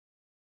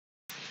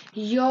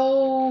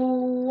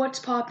Yo, what's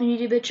poppin'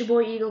 YouTube? It's your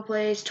boy Eagle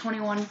Plays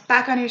 21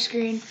 back on your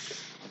screen.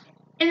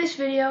 In this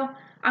video,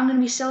 I'm going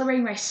to be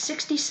celebrating my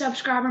 60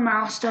 subscriber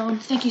milestone.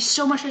 Thank you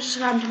so much for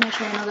subscribing to my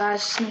channel,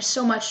 guys. It means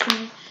so much to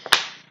me.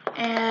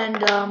 And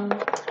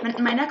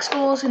my next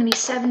goal is going to be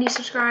 70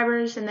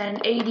 subscribers, and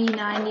then 80,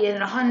 90, and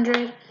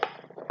 100.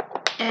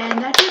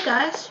 And that's it,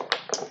 guys.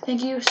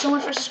 Thank you so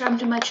much for subscribing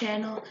to my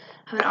channel.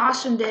 Have an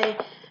awesome day.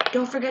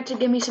 Don't forget to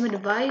give me some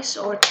advice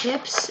or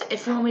tips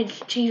if you want me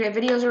to change my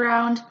videos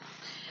around.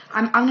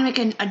 I'm going to make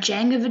a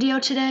Jenga video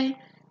today.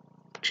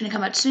 It's going to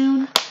come out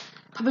soon.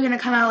 Probably going to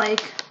come out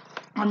like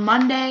on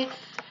Monday.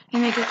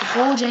 I'm going to make a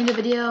whole Jenga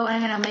video,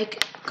 and I'm going to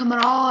come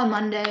out all on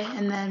Monday,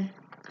 and then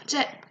that's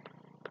it.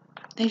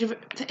 Thanks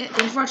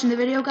for watching the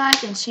video,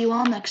 guys, and see you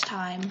all next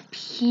time.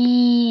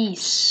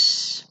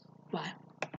 Peace.